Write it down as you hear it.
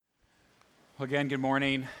Well, again, good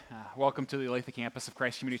morning. Welcome to the Olathe campus of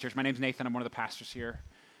Christ Community Church. My name's Nathan. I'm one of the pastors here.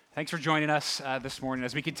 Thanks for joining us this morning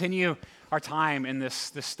as we continue our time in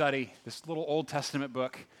this study, this little Old Testament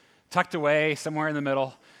book tucked away somewhere in the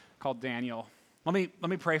middle called Daniel. Let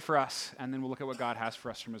me pray for us, and then we'll look at what God has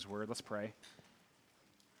for us from his word. Let's pray.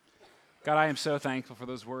 God, I am so thankful for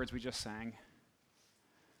those words we just sang.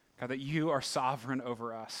 God, that you are sovereign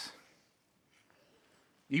over us.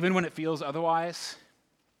 Even when it feels otherwise,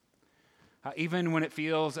 even when it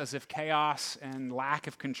feels as if chaos and lack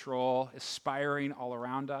of control is spiraling all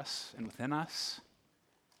around us and within us,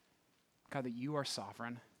 God, that you are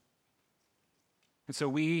sovereign. And so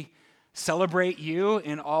we celebrate you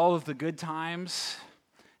in all of the good times,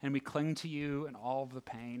 and we cling to you in all of the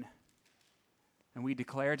pain. And we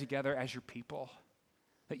declare together as your people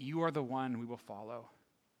that you are the one we will follow.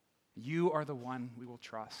 You are the one we will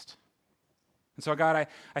trust. And so, God,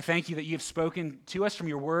 I thank you that you have spoken to us from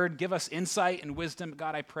your word. Give us insight and wisdom.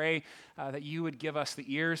 God, I pray that you would give us the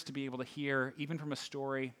ears to be able to hear, even from a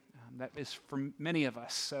story that is for many of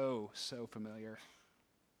us so familiar.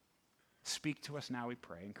 Speak to us now, we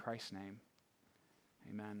pray. In Christ's name,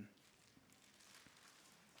 amen.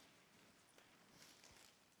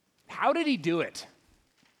 How did he do it?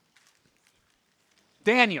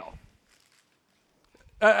 Daniel,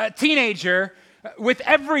 a teenager with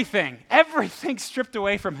everything stripped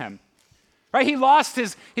away from him, right? He lost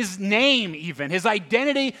his name even, his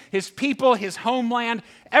identity, his people, his homeland,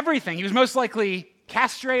 everything. He was most likely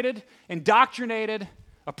castrated, indoctrinated,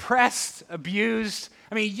 oppressed, abused.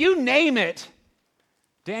 I mean, you name it,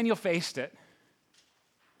 Daniel faced it.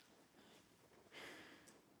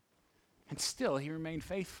 And still, he remained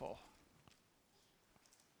faithful.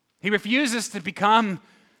 He refuses to become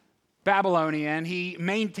Babylonian. He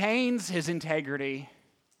maintains his integrity,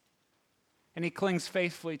 and he clings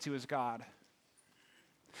faithfully to his God.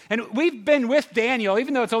 And we've been with Daniel,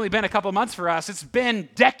 even though it's only been a couple months for us, it's been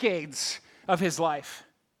decades of his life.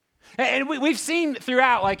 And we've seen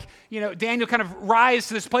throughout, Daniel kind of rise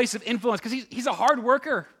to this place of influence because he's a hard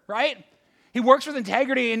worker, right? He works with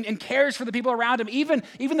integrity and cares for the people around him, even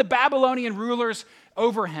the Babylonian rulers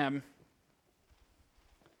over him.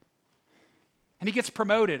 And he gets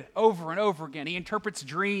promoted over and over again. He interprets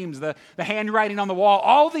dreams, the handwriting on the wall,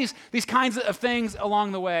 all these kinds of things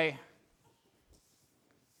along the way.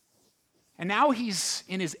 And now he's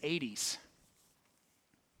in his 80s.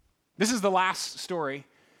 This is the last story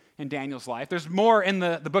in Daniel's life. There's more in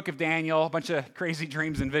the book of Daniel, a bunch of crazy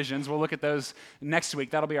dreams and visions. We'll look at those next week.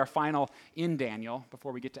 That'll be our final in Daniel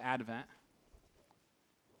before we get to Advent.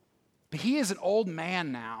 But he is an old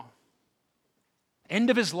man now. End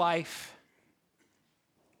of his life.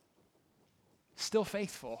 Still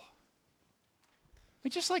faithful.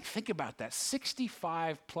 Just think about that.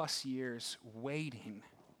 65 plus years waiting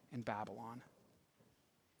in Babylon.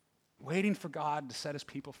 Waiting for God to set his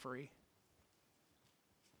people free.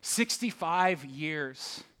 65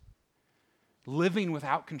 years living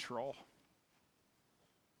without control.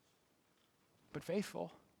 But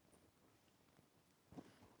faithful.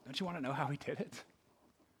 Don't you want to know how he did it?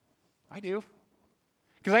 I do.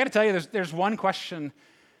 Because I got to tell you, there's one question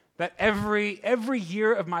that every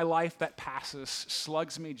year of my life that passes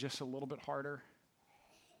slugs me just a little bit harder.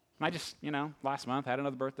 And I just, last month had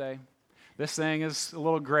another birthday. This thing is a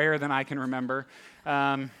little grayer than I can remember.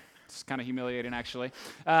 It's kind of humiliating, actually.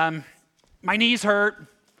 My knees hurt.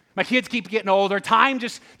 My kids keep getting older. Time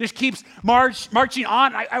just keeps marching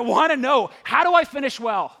on. I want to know, how do I finish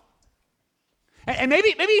well? And maybe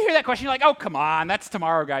you hear that question, you're like, oh, come on, that's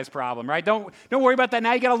tomorrow guy's problem, right? Don't worry about that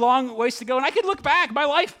now. You got a long ways to go. And I could look back. My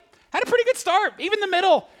life had a pretty good start. Even the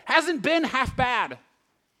middle hasn't been half bad.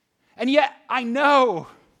 And yet I know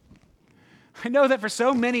that for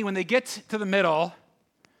so many, when they get to the middle,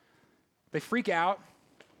 they freak out.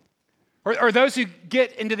 Or those who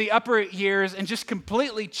get into the upper years and just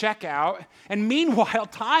completely check out. And meanwhile,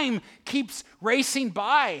 time keeps racing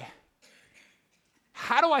by.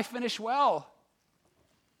 How do I finish well?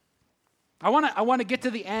 I want to get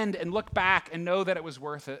to the end and look back and know that it was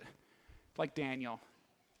worth it, like Daniel.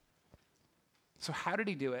 So how did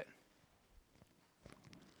he do it?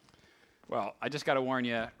 Well, I just got to warn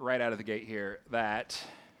you right out of the gate here that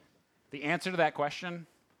the answer to that question,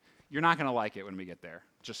 you're not going to like it when we get there,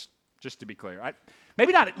 just to be clear.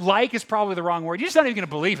 Maybe not like is probably the wrong word. You're just not even going to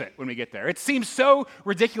believe it when we get there. It seems so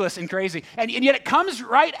ridiculous and crazy. And yet it comes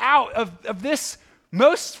right out of this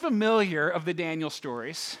most familiar of the Daniel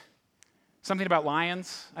stories. Something about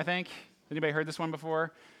lions, I think. Anybody heard this one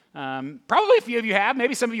before? Probably a few of you have.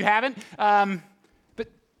 Maybe some of you haven't. But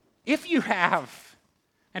if you have,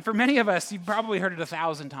 and for many of us, you've probably heard it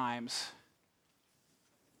 1,000 times.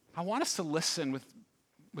 I want us to listen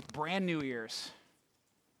with brand new ears.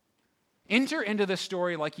 Enter into this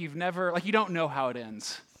story like you don't know how it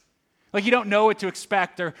ends. Like you don't know what to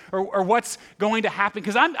expect or what's going to happen.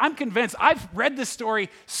 Because I'm convinced, I've read this story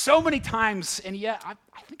so many times, and yet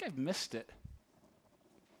I think I've missed it.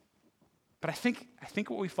 But I think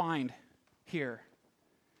what we find here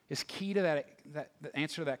is key to that the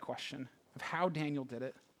answer to that question of how Daniel did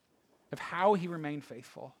it, of how he remained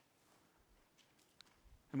faithful.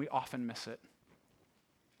 And we often miss it.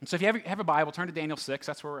 And so if you have a Bible, turn to Daniel 6.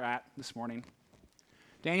 That's where we're at this morning.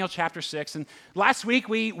 Daniel chapter 6. And last week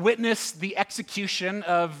we witnessed the execution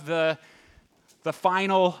of the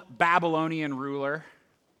final Babylonian ruler,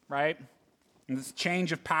 right? And this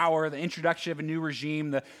change of power, the introduction of a new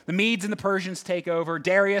regime, the Medes and the Persians take over.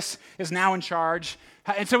 Darius is now in charge.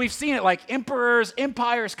 And so we've seen it like emperors,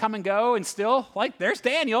 empires come and go, and still, like, there's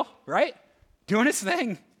Daniel, right? Doing his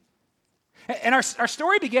thing. And our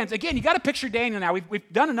story begins, again, you got to picture Daniel now.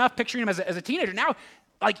 We've done enough picturing him as a teenager. Now,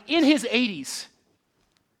 like in his 80s.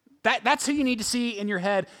 That's who you need to see in your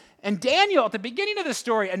head. And Daniel, at the beginning of the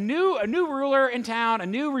story, a new ruler in town, a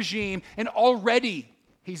new regime, and already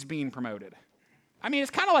he's being promoted. I mean,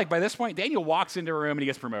 it's kind of like by this point, Daniel walks into a room and he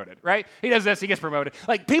gets promoted, right? He does this, he gets promoted.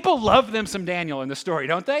 Like, people love them some Daniel in the story,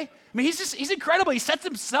 don't they? I mean, he's incredible. He sets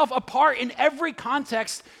himself apart in every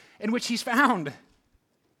context in which he's found.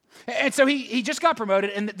 And so he just got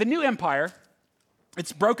promoted, and the new empire,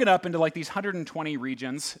 it's broken up into like these 120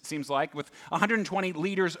 regions, it seems like, with 120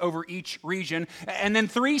 leaders over each region, and then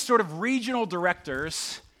 3 sort of regional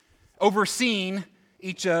directors overseeing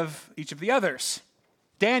each of the others.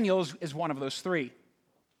 Daniel is one of those 3.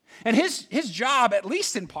 And his job, at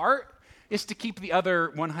least in part, is to keep the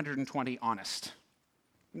other 120 honest.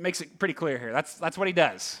 It makes it pretty clear here. That's what he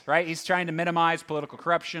does, right? He's trying to minimize political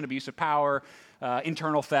corruption, abuse of power,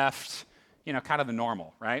 internal theft, kind of the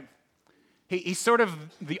normal, right? He's sort of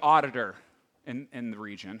the auditor in the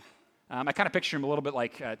region. I kind of picture him a little bit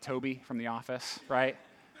like Toby from The Office, right?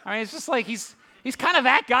 I mean, it's just like he's kind of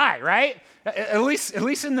that guy, right? At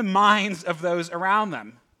least in the minds of those around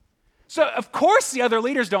them. So, of course, the other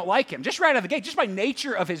leaders don't like him, just right out of the gate, just by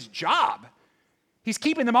nature of his job. He's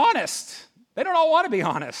keeping them honest. They don't all want to be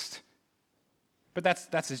honest. But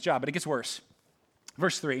that's his job, but it gets worse.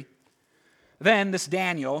 Verse 3, then this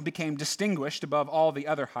Daniel became distinguished above all the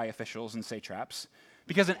other high officials and satraps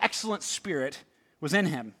because an excellent spirit was in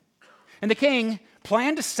him. And the king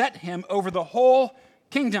planned to set him over the whole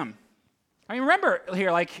kingdom. I mean, remember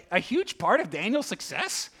here, like a huge part of Daniel's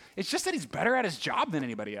success, it's just that he's better at his job than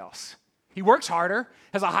anybody else. He works harder,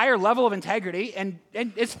 has a higher level of integrity, and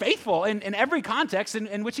is faithful in every context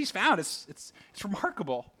in which he's found. It's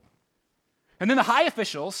remarkable. And then the high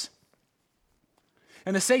officials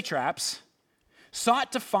and the satraps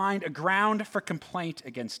sought to find a ground for complaint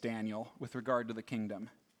against Daniel with regard to the kingdom.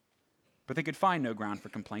 But they could find no ground for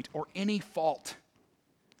complaint or any fault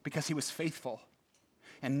because he was faithful,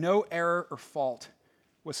 and no error or fault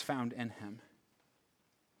was found in him.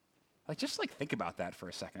 Just think about that for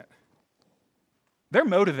a second. They're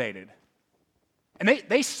motivated. And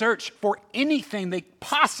they search for anything they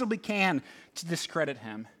possibly can to discredit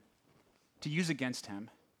him, to use against him.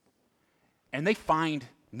 And they find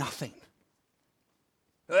nothing.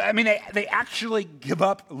 I mean, they actually give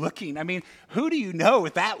up looking. I mean, who do you know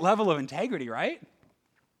with that level of integrity, right?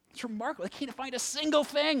 It's remarkable. They can't find a single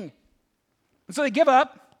thing. And so they give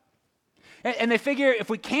up. And they figure if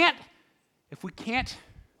we can't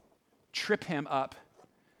trip him up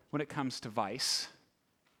when it comes to vice,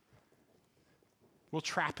 we'll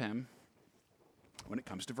trap him when it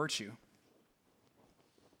comes to virtue.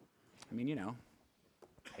 I mean,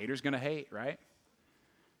 haters gonna hate, right?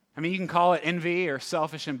 I mean, you can call it envy or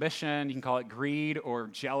selfish ambition. You can call it greed or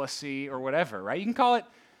jealousy or whatever, right? You can call it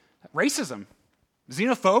racism,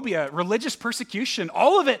 xenophobia, religious persecution.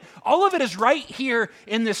 All of it is right here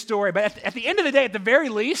in this story. But at the end of the day, at the very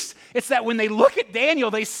least, it's that when they look at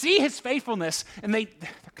Daniel, they see his faithfulness, and they're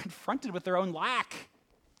confronted with their own lack.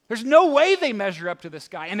 There's no way they measure up to this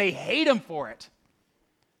guy, and they hate him for it.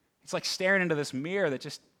 It's like staring into this mirror that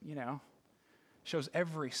just, shows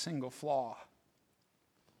every single flaw.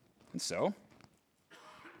 And so,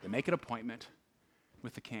 they make an appointment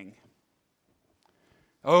with the king.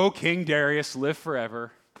 Oh, King Darius, live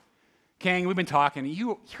forever. King, we've been talking.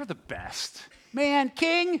 You're the best. Man,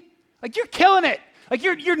 King, you're killing it.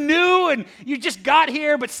 You're new and you just got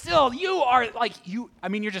here, but still, you are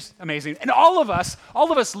you're just amazing. And all of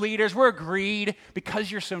us leaders, we're agreed because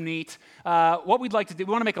you're so neat. What we'd like to do,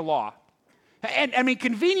 we want to make a law. And I mean,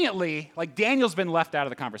 conveniently, Daniel's been left out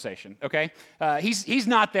of the conversation, okay? He's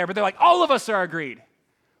not there, but they're all of us are agreed.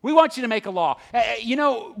 We want you to make a law.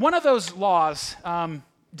 One of those laws,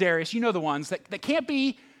 Darius, you know the ones that can't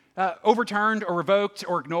be overturned or revoked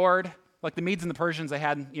or ignored. Like the Medes and the Persians, they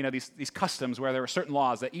had these customs where there were certain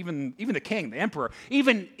laws that even the king, the emperor,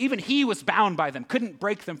 even he was bound by them, couldn't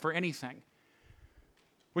break them for anything.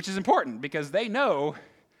 Which is important because they know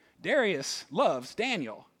Darius loves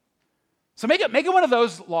Daniel. So make it one of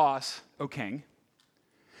those laws, O king.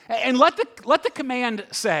 And let the command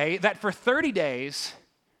say that for 30 days,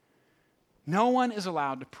 no one is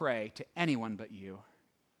allowed to pray to anyone but you.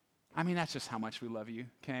 I mean, that's just how much we love you,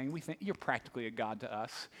 king. We think you're practically a god to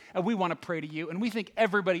us. And we want to pray to you, and we think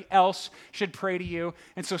everybody else should pray to you.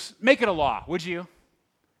 And so make it a law, would you?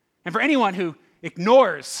 And for anyone who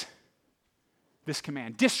ignores this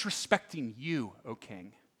command, disrespecting you, O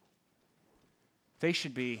king, they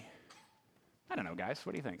should be, I don't know, guys,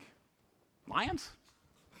 what do you think? Lions?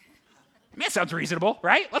 I mean, that sounds reasonable,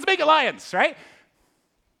 right? Let's make it lions, right?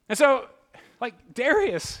 And so,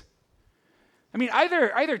 Darius, I mean,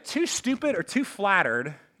 either too stupid or too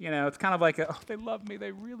flattered, it's kind of like a, oh, they love me,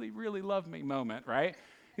 they really, really love me moment, right?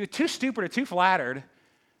 Either too stupid or too flattered,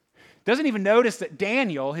 doesn't even notice that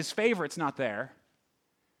Daniel, his favorite's not there,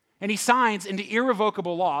 and he signs into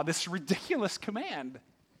irrevocable law this ridiculous command.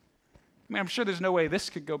 I mean, I'm sure there's no way this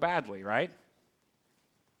could go badly, right?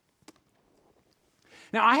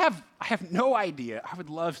 Now, I have no idea. I would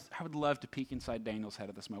love to peek inside Daniel's head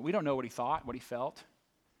at this moment. We don't know what he thought, what he felt.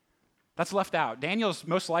 That's left out. Daniel's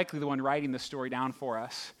most likely the one writing this story down for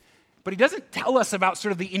us. But he doesn't tell us about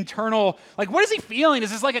sort of the internal, what is he feeling?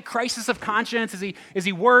 Is this like a crisis of conscience? Is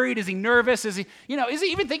he worried? Is he nervous? Is he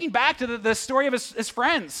even thinking back to the story of his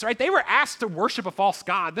friends, right? They were asked to worship a false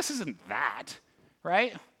god. This isn't that,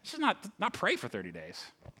 right? It's just not pray for 30 days.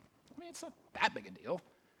 I mean, it's not that big a deal.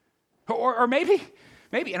 Or maybe,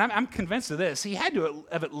 and I'm convinced of this, he had to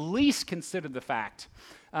have at least considered the fact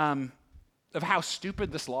of how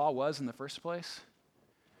stupid this law was in the first place.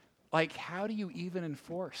 How do you even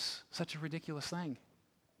enforce such a ridiculous thing?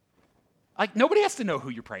 Nobody has to know who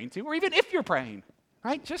you're praying to, or even if you're praying,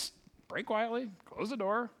 right? Just pray quietly, close the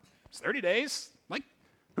door. It's 30 days.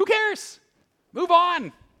 Who cares? Move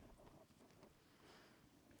on.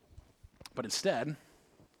 But instead,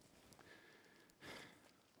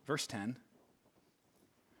 verse 10,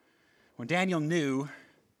 when Daniel knew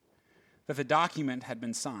that the document had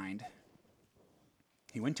been signed,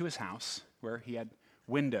 he went to his house where he had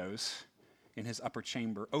windows in his upper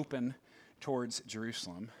chamber open towards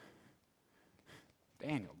Jerusalem.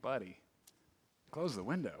 Daniel, buddy, close the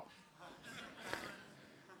window.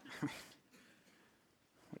 What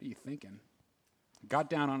are you thinking? Got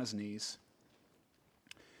down on his knees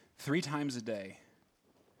 3 times a day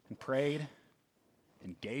and prayed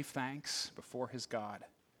and gave thanks before his God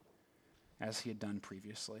as he had done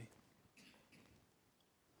previously.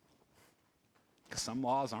 Because some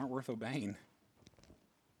laws aren't worth obeying.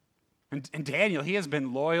 And Daniel, he has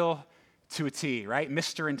been loyal to a T, right?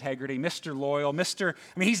 Mr. Integrity, Mr. Loyal,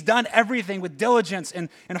 he's done everything with diligence and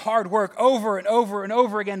hard work over and over and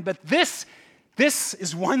over again, but this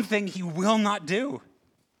is one thing he will not do.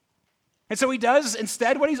 And so he does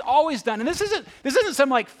instead what he's always done. And this isn't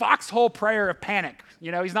some foxhole prayer of panic.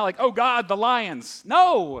 He's not oh God, the lions.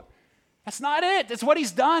 No, that's not it. It's what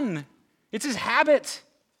he's done. It's his habit.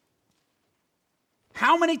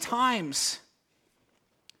 How many times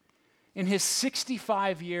in his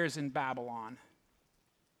 65 years in Babylon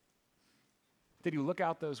did he look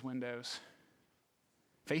out those windows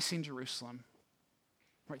facing Jerusalem,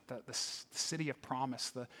 right? The city of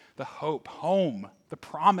promise, the hope, home, the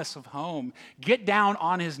promise of home, get down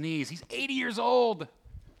on his knees. He's 80 years old.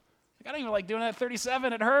 I don't even like doing that at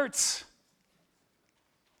 37. It hurts.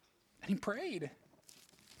 And he prayed.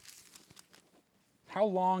 How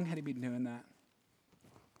long had he been doing that?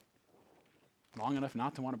 Long enough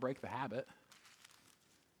not to want to break the habit.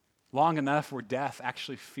 Long enough where death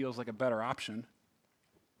actually feels like a better option.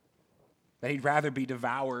 That he'd rather be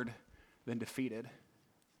devoured than defeated.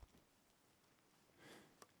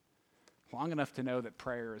 Long enough to know that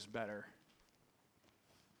prayer is better.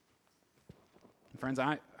 And friends,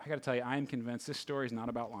 I got to tell you, I am convinced this story is not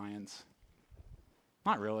about lions.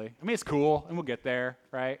 Not really. It's cool, and we'll get there,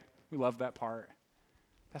 right? We love that part.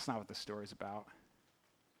 That's not what this story is about.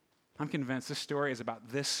 I'm convinced this story is about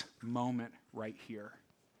this moment right here.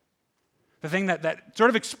 The thing that sort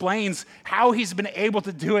of explains how he's been able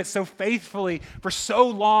to do it so faithfully for so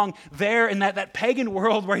long there in that pagan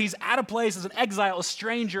world where he's at a place as an exile, a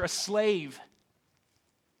stranger, a slave.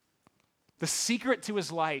 The secret to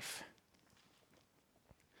his life.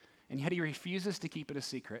 And yet he refuses to keep it a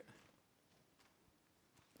secret.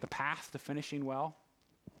 The path to finishing well.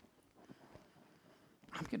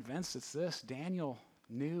 I'm convinced it's this. Daniel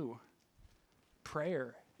knew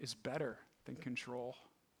prayer is better than control.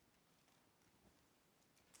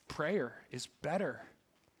 Prayer is better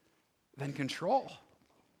than control.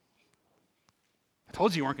 I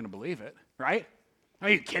told you weren't going to believe it, right? Are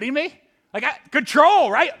you kidding me? Control,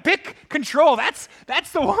 right? Pick control. That's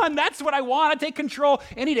the one. That's what I want. I take control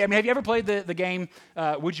any day. I mean, have you ever played the game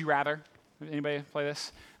Would You Rather? Anybody play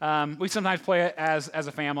this? We sometimes play it as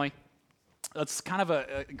a family. It's kind of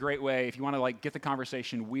a great way if you want to get the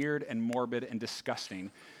conversation weird and morbid and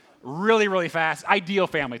disgusting really, really fast. Ideal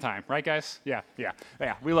family time, right, guys? Yeah,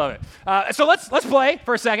 we love it. So let's play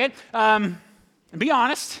for a second and be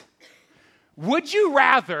honest. Would you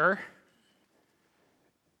rather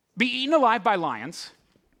be eaten alive by lions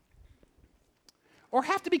or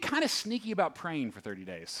have to be kind of sneaky about praying for 30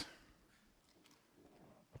 days?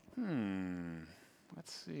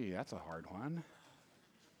 Let's see. That's a hard one.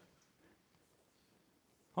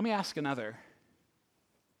 Let me ask another.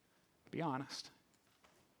 Be honest.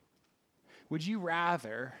 Would you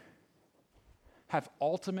rather have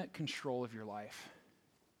ultimate control of your life?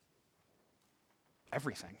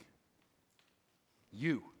 Everything.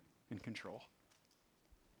 You in control.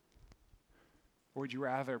 Or would you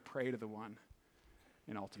rather pray to the one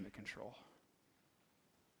in ultimate control?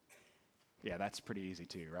 Yeah, that's pretty easy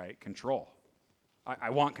too, right? Control. I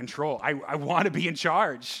want control. I want to be in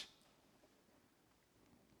charge.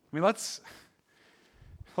 I mean, let's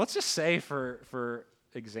just say for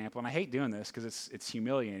example, and I hate doing this because it's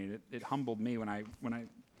humiliating. It humbled me when I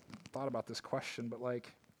thought about this question, but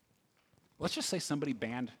let's just say somebody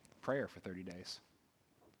banned prayer for 30 days.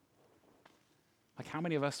 How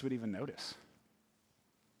many of us would even notice?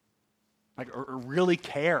 Or really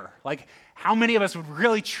care? How many of us would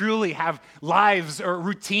really truly have lives or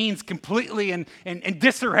routines completely in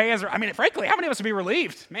disarray? Frankly, how many of us would be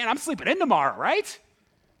relieved? Man, I'm sleeping in tomorrow, right?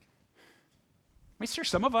 Sure,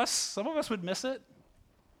 some of us would miss it,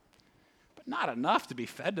 but not enough to be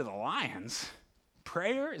fed to the lions.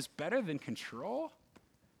 Prayer is better than control?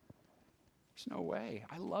 There's no way.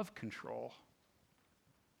 I love control.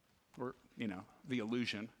 Or, the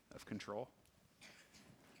illusion of control.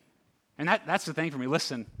 And that's the thing for me.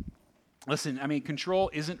 Listen, control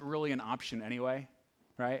isn't really an option anyway,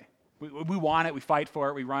 right? We want it, we fight for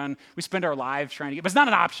it, we run, we spend our lives trying to get, but it's not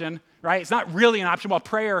an option, right? It's not really an option, while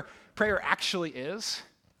prayer actually is.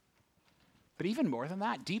 But even more than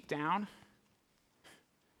that, deep down,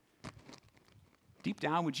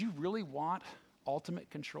 would you really want ultimate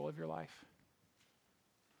control of your life?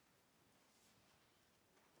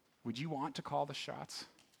 Would you want to call the shots?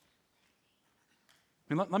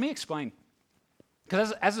 Let me explain.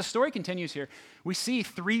 Because as the story continues here, we see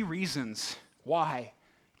 3 reasons why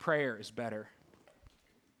prayer is better.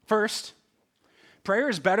 First, prayer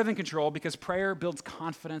is better than control because prayer builds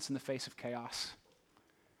confidence in the face of chaos.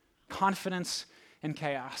 Confidence in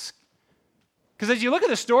chaos. Because as you look at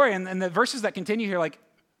the story and the verses that continue here,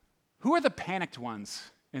 who are the panicked ones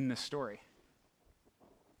in this story?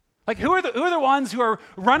 Who are the ones who are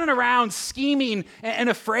running around scheming and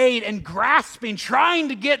afraid and grasping, trying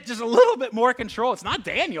to get just a little bit more control? It's not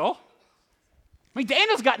Daniel.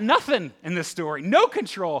 Daniel's got nothing in this story, no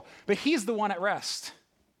control, but he's the one at rest.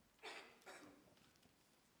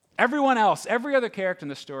 Everyone else, every other character in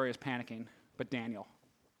this story is panicking, but Daniel.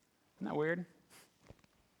 Isn't that weird?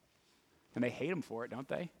 And they hate him for it, don't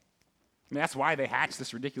they? That's why they hatched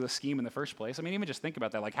this ridiculous scheme in the first place. Even just think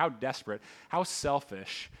about that. How desperate, how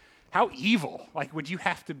selfish, how evil, would you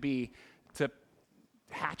have to be to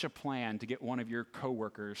hatch a plan to get one of your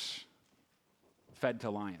coworkers fed to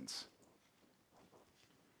lions?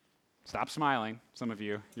 Stop smiling, some of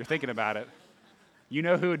you. You're thinking about it. You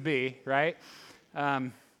know who it would be, right?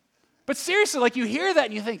 But seriously, you hear that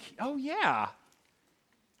and you think, oh yeah,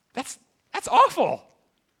 that's awful.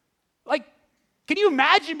 Can you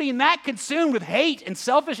imagine being that consumed with hate and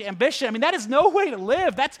selfish ambition? That is no way to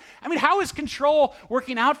live. How is control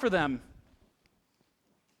working out for them?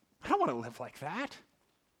 I don't want to live like that.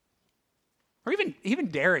 Or even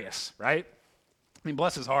Darius, right?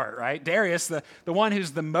 Bless his heart, right? Darius, the one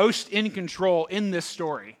who's the most in control in this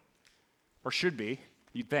story, or should be,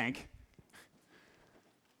 you'd think.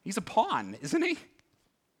 He's a pawn, isn't he?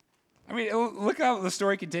 Look how the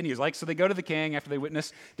story continues. So they go to the king after they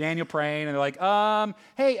witness Daniel praying, and they're like,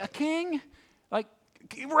 hey, a king,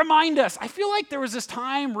 remind us. I feel like there was this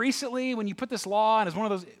time recently when you put this law, and it's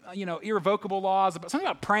one of those, irrevocable laws, about something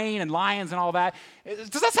about praying and lions and all that. Does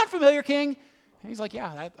that sound familiar, king? And he's like,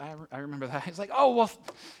 yeah, I remember that. He's like, oh, well,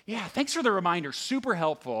 yeah, thanks for the reminder. Super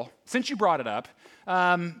helpful. Since you brought it up,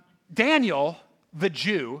 Daniel, the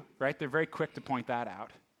Jew, right? They're very quick to point that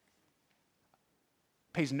out.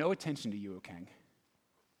 pays no attention to you, O king.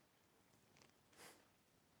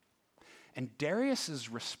 And Darius's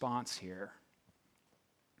response here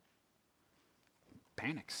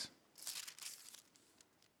panics.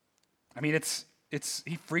 I mean,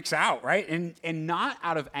 he freaks out, right? And not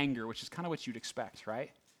out of anger, which is kind of what you'd expect,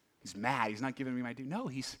 right? He's mad. He's not giving me my due. No,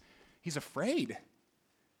 he's afraid.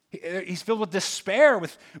 He's filled with despair,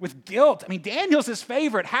 with guilt. I mean, Daniel's his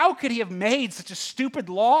favorite. How could he have made such a stupid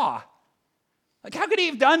law? Like, how could he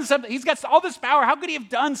have done something? He's got all this power. How could he have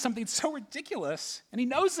done something so ridiculous? And he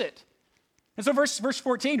knows it. And so verse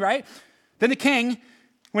 14, right? Then the king,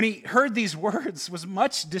 when he heard these words, was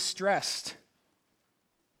much distressed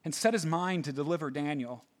and set his mind to deliver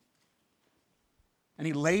Daniel. And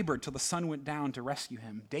he labored till the sun went down to rescue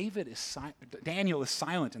him. Daniel is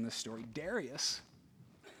silent in this story. Darius,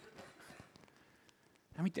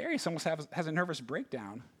 Darius almost has a nervous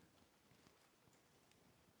breakdown.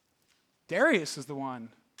 Darius is the one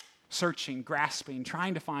searching, grasping,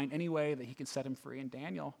 trying to find any way that he can set him free. And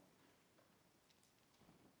Daniel's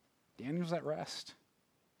at rest.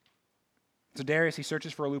 So Darius, he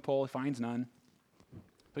searches for a loophole. He finds none.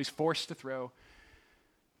 But he's forced to throw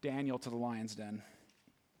Daniel to the lion's den.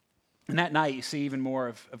 And that night, you see even more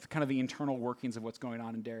of kind of the internal workings of what's going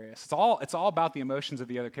on in Darius. It's all about the emotions of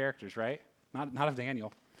the other characters, right? Not of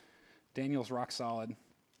Daniel. Daniel's rock solid.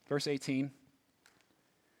 Verse 18.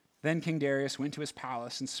 Then King Darius went to his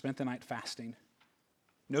palace and spent the night fasting.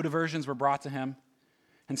 No diversions were brought to him,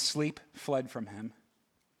 and sleep fled from him.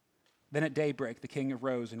 Then at daybreak, the king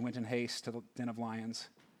arose and went in haste to the den of lions.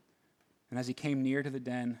 And as he came near to the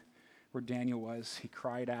den where Daniel was, he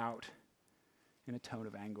cried out in a tone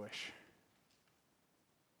of anguish.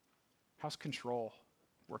 How's control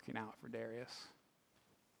working out for Darius?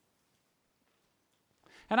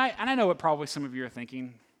 And I know what probably some of you are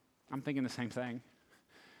thinking. I'm thinking the same thing.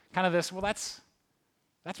 Kind of this, well, that's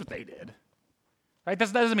what they did. Right?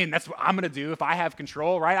 That doesn't mean that's what I'm going to do if I have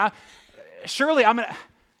control, right? Surely I'm going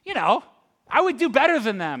to, I would do better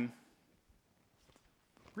than them.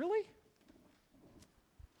 Really?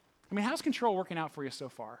 How's control working out for you so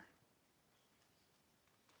far?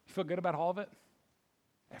 You feel good about all of it?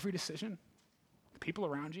 Every decision? The people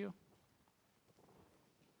around you?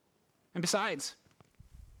 And besides,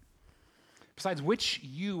 which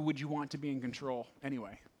you would you want to be in control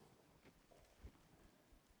anyway?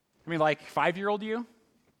 Like 5-year-old you?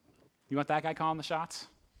 You want that guy calling the shots?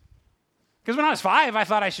 Because when I was 5, I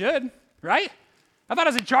thought I should, right? I thought I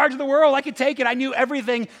was in charge of the world. I could take it. I knew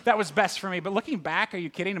everything that was best for me. But looking back, are you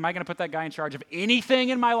kidding? Am I going to put that guy in charge of anything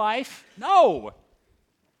in my life? No.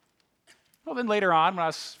 Well, then later on, when I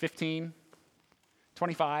was 15,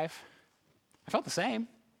 25, I felt the same.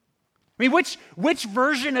 Which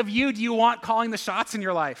version of you do you want calling the shots in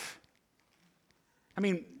your life?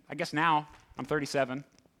 I guess now I'm 37.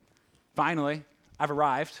 Finally, I've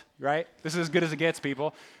arrived, right? This is as good as it gets,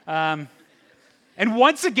 people. And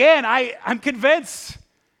once again, I'm convinced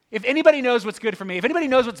if anybody knows what's good for me, if anybody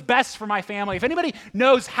knows what's best for my family, if anybody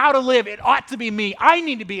knows how to live, it ought to be me. I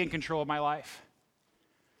need to be in control of my life.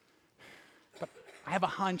 But I have a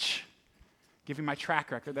hunch, given my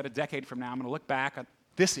track record, that a decade from now, I'm going to look back at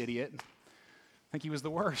this idiot and think he was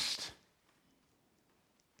the worst.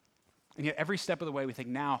 And yet every step of the way, we think,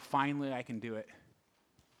 now, finally, I can do it.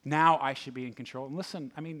 Now I should be in control. And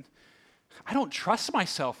listen, I don't trust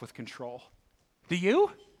myself with control. Do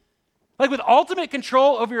you? With ultimate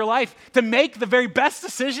control over your life to make the very best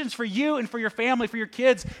decisions for you and for your family, for your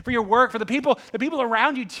kids, for your work, for the people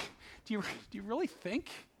around you. Do you really think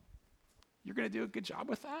you're going to do a good job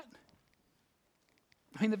with that?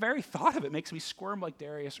 The very thought of it makes me squirm like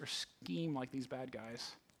Darius or scheme like these bad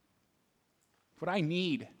guys. What I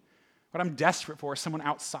need, what I'm desperate for, is someone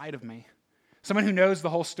outside of me. Someone who knows the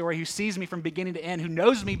whole story, who sees me from beginning to end, who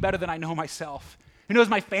knows me better than I know myself, who knows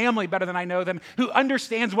my family better than I know them, who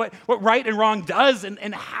understands what right and wrong does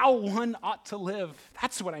and how one ought to live.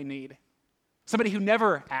 That's what I need. Somebody who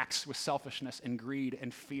never acts with selfishness and greed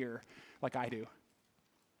and fear like I do.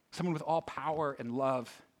 Someone with all power and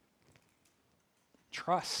love.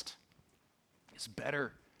 Trust is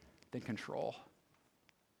better than control.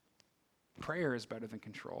 Prayer is better than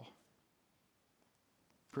control.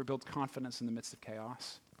 For it builds confidence in the midst of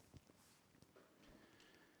chaos.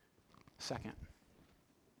 Second,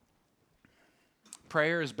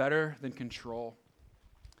 prayer is better than control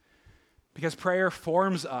because prayer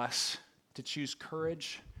forms us to choose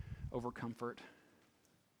courage over comfort.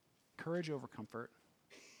 Courage over comfort.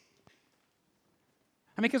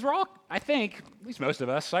 Because we're all, I think, at least most of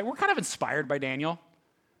us, we're kind of inspired by Daniel.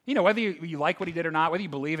 Whether you like what he did or not, whether you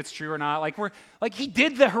believe it's true or not, he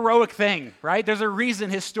did the heroic thing, right? There's a reason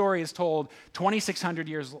his story is told 2,600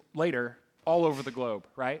 years later all over the globe,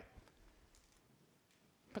 right?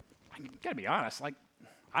 But you gotta be honest,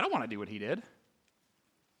 I don't want to do what he did.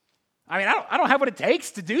 I don't have what it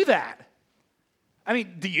takes to do that.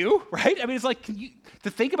 Do you, right? It's to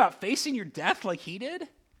think about facing your death like he did?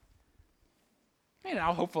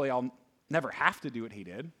 Hopefully I'll never have to do what he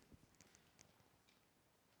did.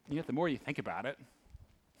 And yet the more you think about it,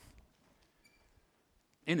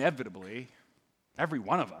 inevitably, every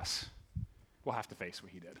one of us will have to face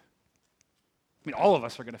what he did. All of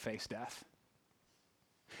us are going to face death.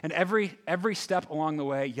 And every step along the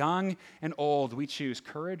way, young and old, we choose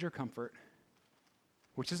courage or comfort.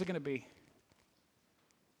 Which is it going to be?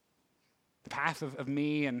 The path of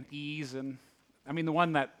me and ease and, the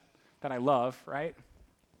one that I love, right?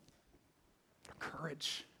 Or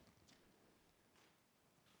courage.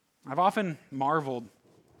 I've often marveled.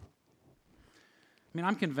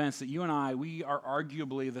 I'm convinced that you and I, we are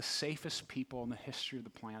arguably the safest people in the history of the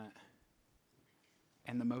planet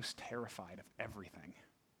and the most terrified of everything.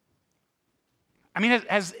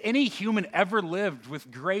 Has any human ever lived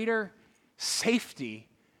with greater safety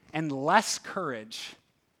and less courage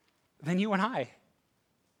than you and I?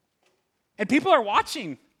 And people are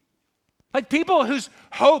watching. People whose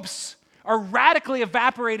hopes are radically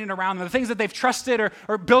evaporating around them, the things that they've trusted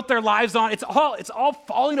or built their lives on, it's all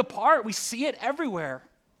falling apart. We see it everywhere.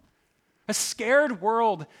 A scared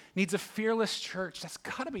world needs a fearless church. That's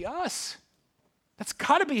got to be us. That's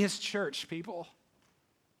got to be his church, people.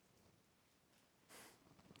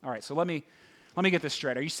 All right, so let me get this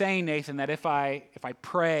straight. Are you saying, Nathan, that if I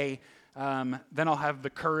pray, then I'll have the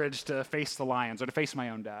courage to face the lions or to face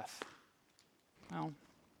my own death? Well,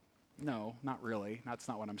 no, not really. That's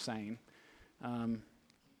not what I'm saying.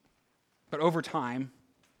 But over time,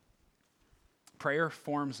 prayer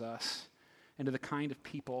forms us into the kind of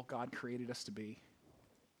people God created us to be,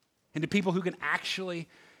 into people who can actually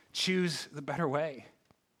choose the better way.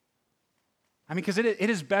 Because it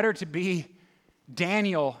is better to be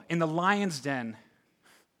Daniel in the lion's den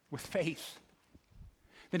with faith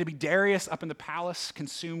than to be Darius up in the palace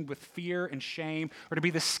consumed with fear and shame, or to be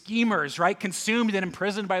the schemers, right, consumed and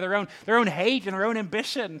imprisoned by their own hate and their own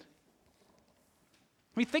ambition.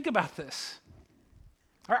 Think about this.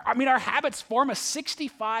 Our habits form us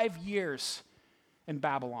 65 years in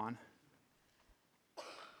Babylon.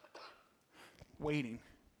 Waiting.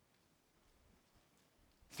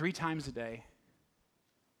 3 times a day,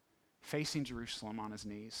 facing Jerusalem on his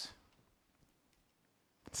knees.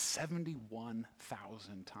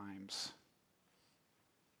 71,000 times.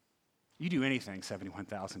 You do anything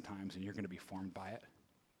 71,000 times and you're going to be formed by it.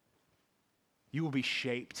 You will be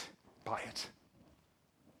shaped by it.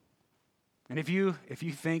 And if you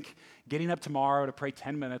think getting up tomorrow to pray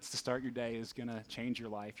 10 minutes to start your day is going to change your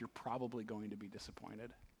life, you're probably going to be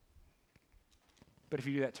disappointed. But if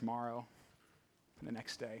you do that tomorrow, and the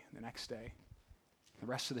next day, the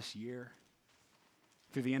rest of this year,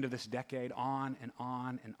 through the end of this decade, on and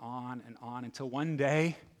on and on and on, until one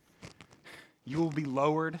day you will be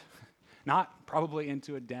lowered, not probably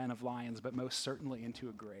into a den of lions, but most certainly into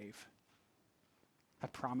a grave. I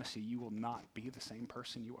promise you, you will not be the same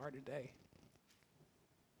person you are today.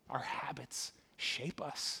 Our habits shape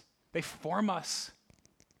us. They form us.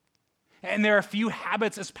 And there are few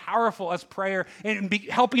habits as powerful as prayer in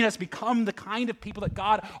helping us become the kind of people that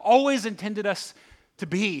God always intended us to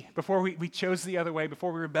be before we chose the other way,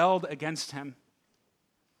 before we rebelled against him.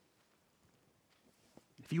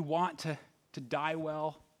 If you want to die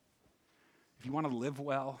well, if you want to live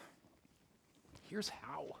well, here's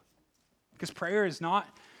how. Because prayer is not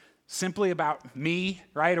simply about me,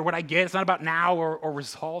 right, or what I get. It's not about now or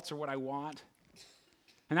results or what I want.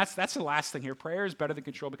 And that's the last thing here. Prayer is better than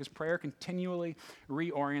control because prayer continually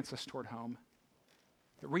reorients us toward home.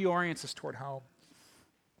 It reorients us toward home.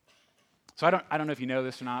 So I don't know if you know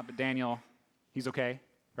this or not, but Daniel, he's okay,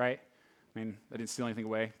 right? I didn't steal anything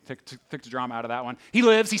away. Took the drama out of that one. He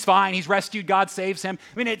lives, he's fine, he's rescued, God saves him.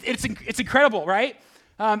 It's incredible, right?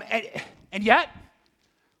 And yet,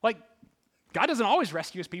 God doesn't always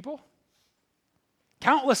rescue his people.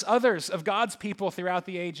 Countless others of God's people throughout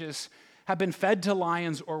the ages have been fed to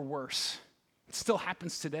lions or worse. It still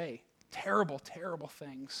happens today. Terrible, terrible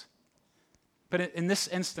things. But in this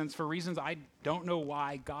instance, for reasons I don't know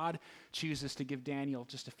why, God chooses to give Daniel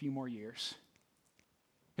just a few more years.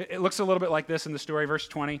 It looks a little bit like this in the story, verse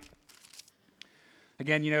 20.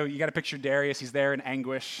 Again, you got to picture Darius. He's there in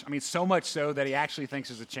anguish. So much so that he actually thinks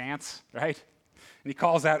there's a chance, right? And he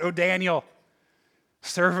calls out, "Oh, Daniel,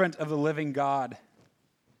 servant of the living God,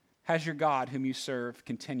 has your God, whom you serve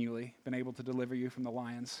continually, been able to deliver you from the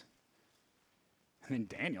lions? And then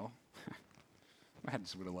Daniel, I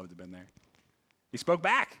just would have loved to have been there. He spoke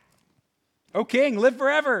back. O king, live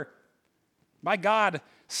forever. My God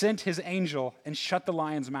sent his angel and shut the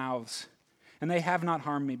lions' mouths, and they have not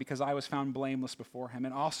harmed me because I was found blameless before him,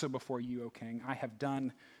 and also before you, O king. I have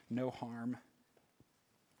done no harm.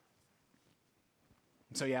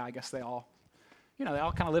 And so, yeah, I guess they all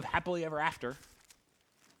kind of live happily ever after.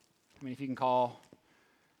 I mean, if you can call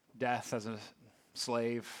death as a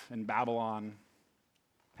slave in Babylon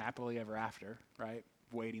happily ever after, right?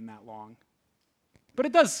 Waiting that long. But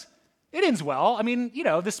it ends well. I mean,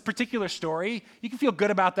 this particular story, you can feel good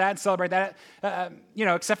about that and celebrate that,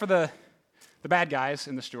 except for the bad guys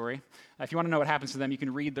in the story. If you want to know what happens to them, you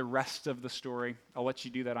can read the rest of the story. I'll let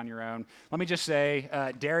you do that on your own. Let me just say,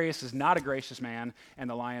 Darius is not a gracious man, and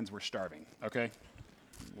the lions were starving, okay?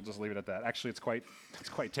 We'll just leave it at that. Actually, it's quite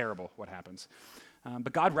terrible what happens.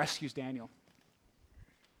 But God rescues Daniel.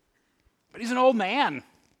 But he's an old man.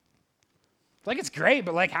 It's great,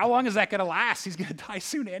 but how long is that going to last? He's going to die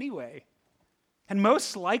soon anyway. And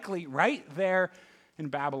most likely right there in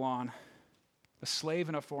Babylon, a slave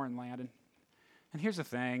in a foreign land. And here's the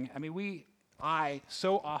thing. I mean, I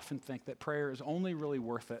so often think that prayer is only really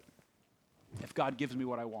worth it if God gives me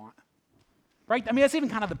what I want. Right? I mean, that's even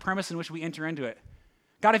kind of the premise in which we enter into it.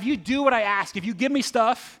 God, if you do what I ask, if you give me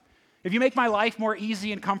stuff, if you make my life more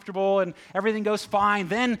easy and comfortable and everything goes fine,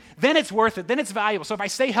 then it's worth it. Then it's valuable. So if I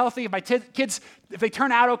stay healthy, if my kids, if they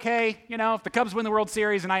turn out okay, if the Cubs win the World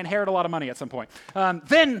Series and I inherit a lot of money at some point,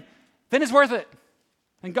 then it's worth it.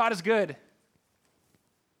 And God is good.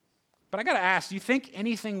 But I got to ask, do you think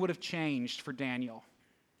anything would have changed for Daniel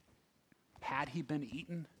had he been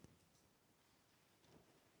eaten?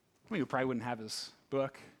 I mean, we probably wouldn't have his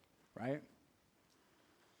book, right?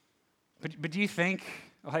 But do you think,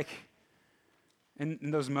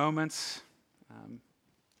 in those moments,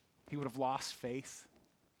 he would have lost faith,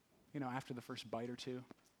 after the first bite or two?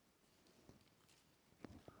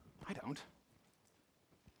 I don't.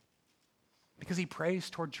 Because he prays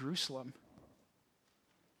toward Jerusalem.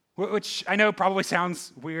 Which I know probably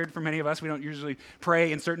sounds weird for many of us. We don't usually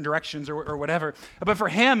pray in certain directions or whatever. But for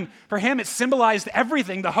him, it symbolized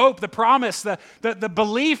everything, the hope, the promise, the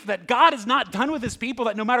belief that God is not done with his people,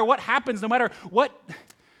 that no matter what happens, no matter what,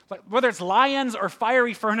 whether it's lions or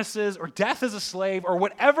fiery furnaces or death as a slave or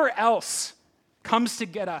whatever else comes to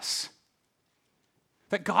get us,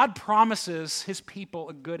 that God promises his people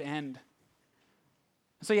a good end.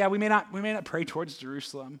 So yeah, we may not pray towards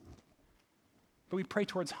Jerusalem, but we pray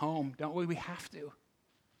towards home, don't we? We have to.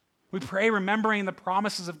 We pray remembering the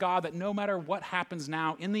promises of God that no matter what happens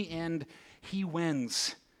now, in the end, he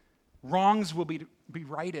wins. Wrongs will be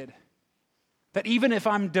righted. That even if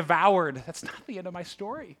I'm devoured, that's not the end of my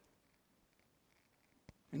story.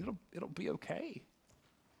 And it'll be okay.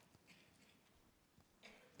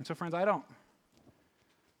 And so, friends, I don't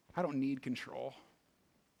need control.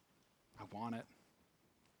 I want it.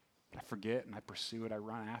 I forget and I pursue it. I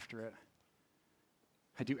run after it.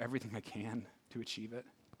 I do everything I can to achieve it.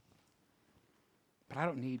 But I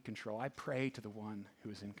don't need control. I pray to the one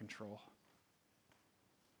who is in control.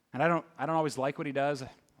 And I don't always like what he does. I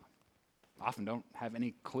often don't have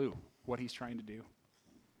any clue what he's trying to do.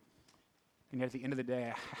 And yet at the end of the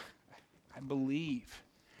day, I believe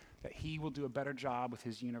that he will do a better job with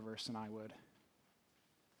his universe than I would.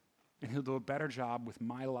 And he'll do a better job with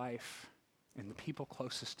my life and the people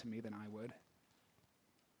closest to me than I would.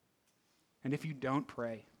 And if you don't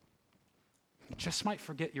pray, you just might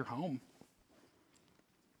forget your home.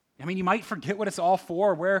 I mean, you might forget what it's all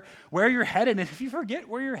for, where you're headed. And if you forget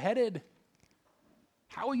where you're headed,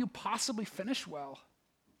 how will you possibly finish well?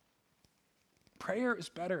 Prayer is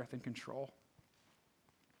better than control.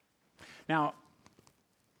 Now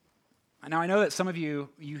I know that some of you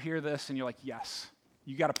hear this and you're like, yes,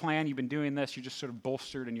 you got a plan, you've been doing this, you're just sort of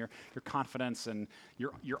bolstered in your confidence and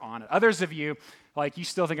you're on it. Others of you, you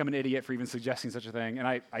still think I'm an idiot for even suggesting such a thing, and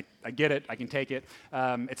I get it, I can take it,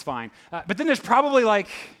 it's fine. But then there's probably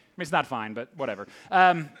it's not fine, but whatever.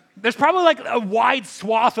 There's probably a wide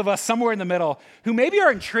swath of us somewhere in the middle who maybe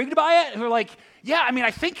are intrigued by it, who are like, yeah, I mean,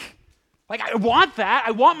 I think, I want that.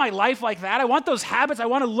 I want my life like that. I want those habits. I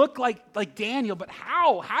want to look like Daniel, but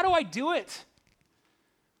how? How do I do it?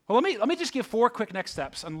 Well, let me just give 4 quick next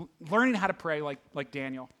steps on learning how to pray like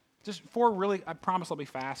Daniel. Just 4 really, I promise I'll be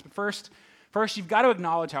fast. But first, you've got to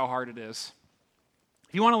acknowledge how hard it is.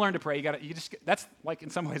 If you want to learn to pray, that's in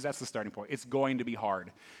some ways, that's the starting point. It's going to be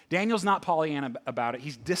hard. Daniel's not Pollyanna about it.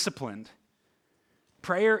 He's disciplined.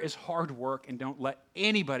 Prayer is hard work, and don't let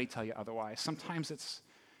anybody tell you otherwise. Sometimes it's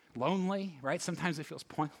lonely, right? Sometimes it feels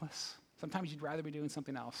pointless. Sometimes you'd rather be doing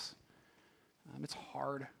something else. It's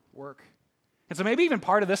hard work. And so maybe even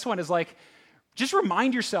part of this one is like, just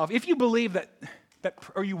remind yourself, if you believe that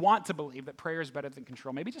or you want to believe that prayer is better than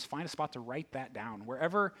control, maybe just find a spot to write that down,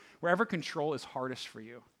 wherever control is hardest for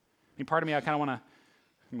you. I mean, part of me,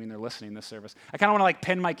 they're listening this service. I kind of want to like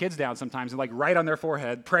pin my kids down sometimes and like write on their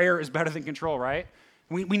forehead, prayer is better than control, right?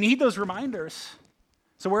 We need those reminders.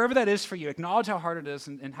 So wherever that is for you, acknowledge how hard it is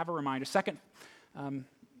and have a reminder. Second,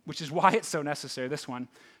 which is why it's so necessary, this one,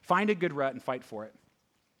 find a good rut and fight for it.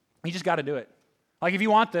 You just got to do it. Like if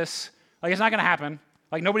you want this, like it's not going to happen.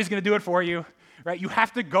 Like nobody's going to do it for you, right? You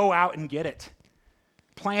have to go out and get it.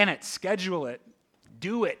 Plan it, schedule it,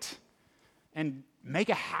 do it, and make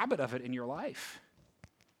a habit of it in your life.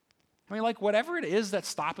 I mean, like whatever it is that's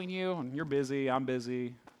stopping you, and you're busy, I'm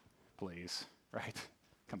busy, please, right?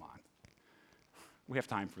 Come on. We have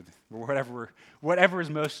time for whatever is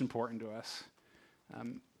most important to us.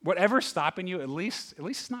 Whatever's stopping you, at least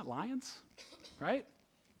it's not lions, right?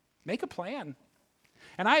 Make a plan.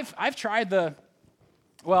 And I've tried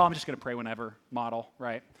I'm just going to pray whenever model,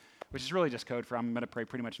 right? Which is really just code for I'm going to pray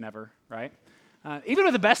pretty much never, right? Even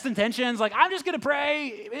with the best intentions, like I'm just going to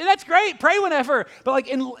pray. That's great, pray whenever. But like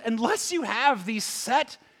unless you have these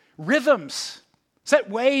set rhythms, set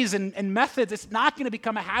ways and methods, it's not going to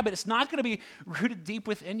become a habit. It's not going to be rooted deep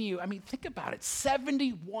within you. I mean, think about it.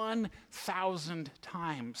 71,000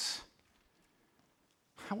 times.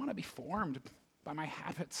 I want to be formed by my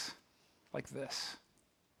habits like this.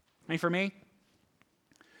 I mean, for me,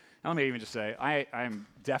 let me even just say, I'm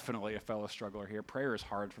definitely a fellow struggler here. Prayer is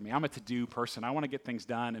hard for me. I'm a to-do person. I want to get things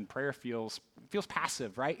done, and prayer feels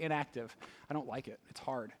passive, right? Inactive. I don't like it. It's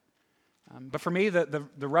hard. But for me, the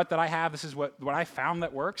rut that I have, this is what I found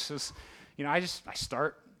that works is, I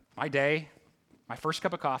start my day, my first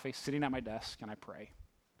cup of coffee, sitting at my desk, and I pray.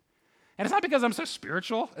 And it's not because I'm so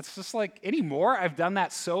spiritual. It's just like anymore, I've done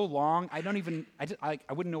that so long, I wouldn't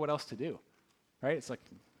know what else to do, right? It's like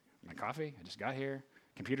my coffee, I just got here,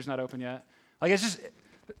 computer's not open yet. Like it's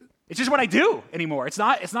just what I do anymore. It's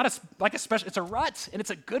not it's a rut, and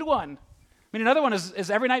it's a good one. I mean, another one is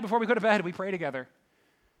every night before we go to bed, we pray together.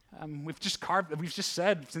 We've just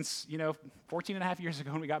said since, 14 and a half years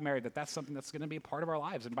ago when we got married that's something that's going to be a part of our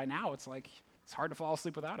lives. And by now, it's hard to fall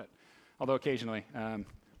asleep without it. Although occasionally,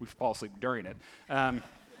 we fall asleep during it.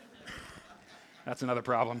 That's another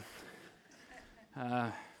problem.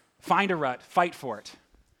 Find a rut, fight for it.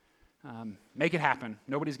 Make it happen.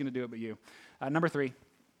 Nobody's going to do it but you. Number 3,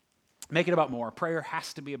 make it about more. Prayer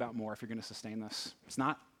has to be about more if you're going to sustain this. It's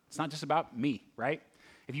not just about me, right?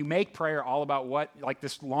 If you make prayer all about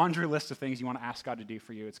this laundry list of things you want to ask God to do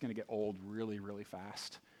for you, it's going to get old really, really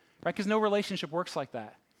fast, right? Because no relationship works like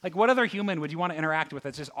that. Like what other human would you want to interact with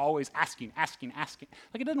that's just always asking?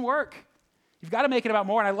 Like it doesn't work. You've got to make it about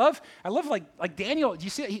more. And I love like Daniel, do you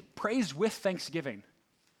see that he prays with thanksgiving?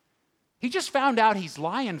 He just found out he's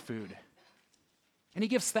lion food, and he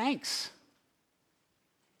gives thanks.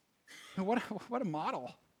 And what a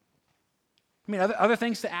model. I mean, other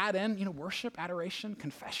things to add in, worship, adoration,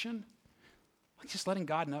 confession. Like just letting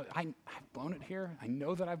God know, I've blown it here. I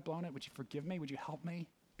know that I've blown it. Would you forgive me? Would you help me?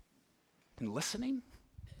 And listening.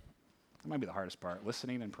 That might be the hardest part,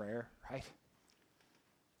 listening and prayer, right?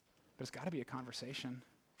 But it's got to be a conversation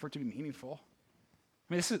for it to be meaningful.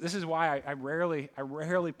 I mean, this is why I rarely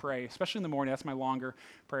pray, especially in the morning. That's my longer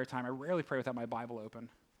prayer time. I rarely pray without my Bible open.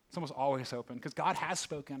 It's almost always open because God has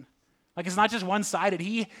spoken. Like it's not just one-sided.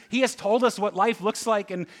 He has told us what life looks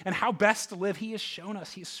like and how best to live. He has shown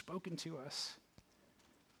us. He has spoken to us.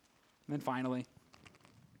 And then finally,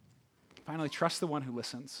 trust the one who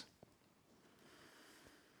listens.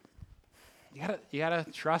 You gotta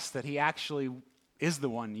trust that he actually is the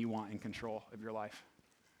one you want in control of your life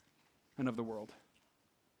and of the world.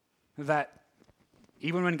 That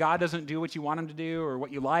even when God doesn't do what you want him to do or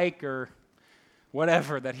what you like or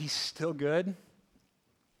whatever, that he's still good.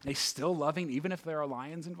 He's still loving, even if there are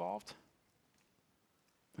lions involved.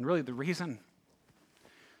 And really, the reason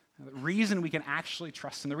we can actually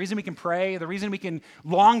trust him, the reason we can pray, the reason we can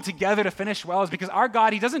long together to finish well is because our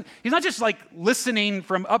God, he's not just like listening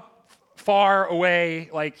from up far away,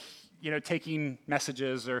 like, taking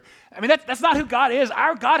messages that's not who God is.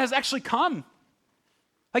 Our God has actually come.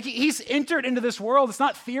 Like he's entered into this world. It's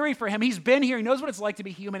not theory for him. He's been here. He knows what it's like to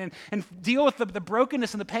be human and deal with the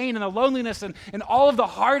brokenness and the pain and the loneliness and all of the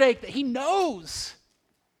heartache that he knows.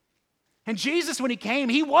 And Jesus, when he came,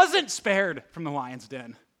 he wasn't spared from the lion's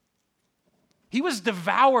den. He was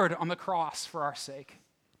devoured on the cross for our sake,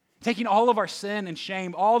 taking all of our sin and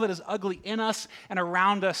shame, all that is ugly in us and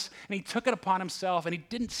around us, and he took it upon himself, and he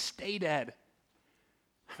didn't stay dead.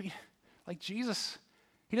 mean, like Jesus,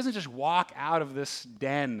 he doesn't just walk out of this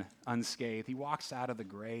den unscathed. He walks out of the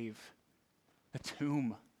grave, the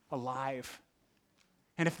tomb, alive.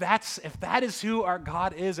 And if that is who our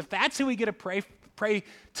God is, if that's who we get to pray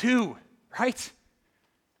to, right?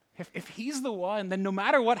 If he's the one, then no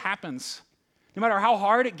matter what happens, no matter how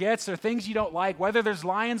hard it gets or things you don't like, whether there's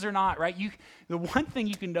lions or not, right? The one thing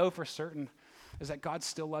you can know for certain is that God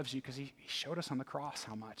still loves you because he showed us on the cross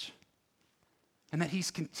how much. And that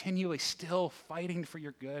he's continually still fighting for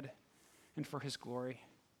your good and for his glory.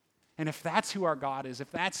 And if that's who our God is,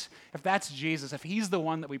 if that's Jesus, if he's the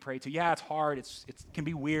one that we pray to, yeah, it's hard, it can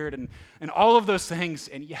be weird and all of those things,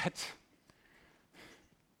 and yet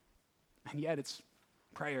it's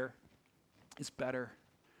prayer is better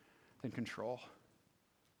than control.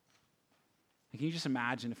 And can you just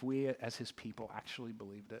imagine if we as his people actually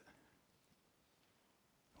believed it,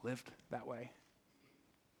 lived that way?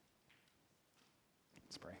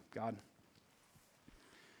 Let's pray. God.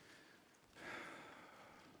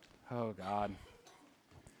 Oh, God.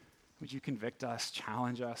 Would you convict us,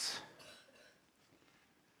 challenge us?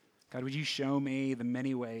 God, would you show me the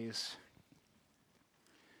many ways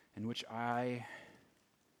in which I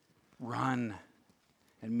run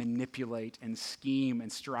and manipulate and scheme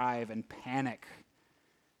and strive and panic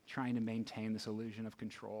trying to maintain this illusion of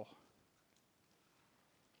control,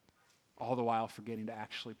 all the while forgetting to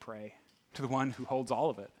actually pray to the one who holds all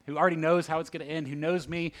of it, who already knows how it's going to end, who knows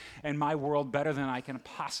me and my world better than I can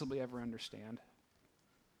possibly ever understand.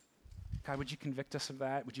 God, would you convict us of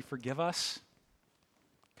that? Would you forgive us?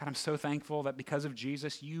 God, I'm so thankful that because of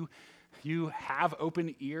Jesus, you have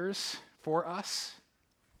open ears for us,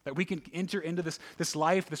 that we can enter into this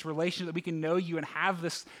life, this relationship, that we can know you and have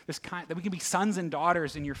this kind, that we can be sons and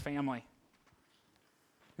daughters in your family,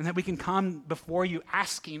 and that we can come before you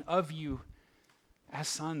asking of you as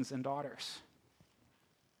sons and daughters.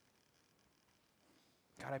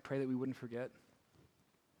 God, I pray that we wouldn't forget.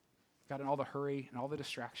 God, in all the hurry and all the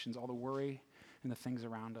distractions, all the worry and the things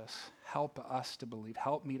around us, help us to believe,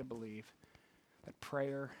 help me to believe that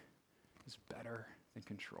prayer is better than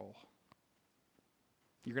control.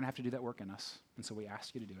 You're going to have to do that work in us, and so we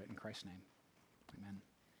ask you to do it in Christ's name.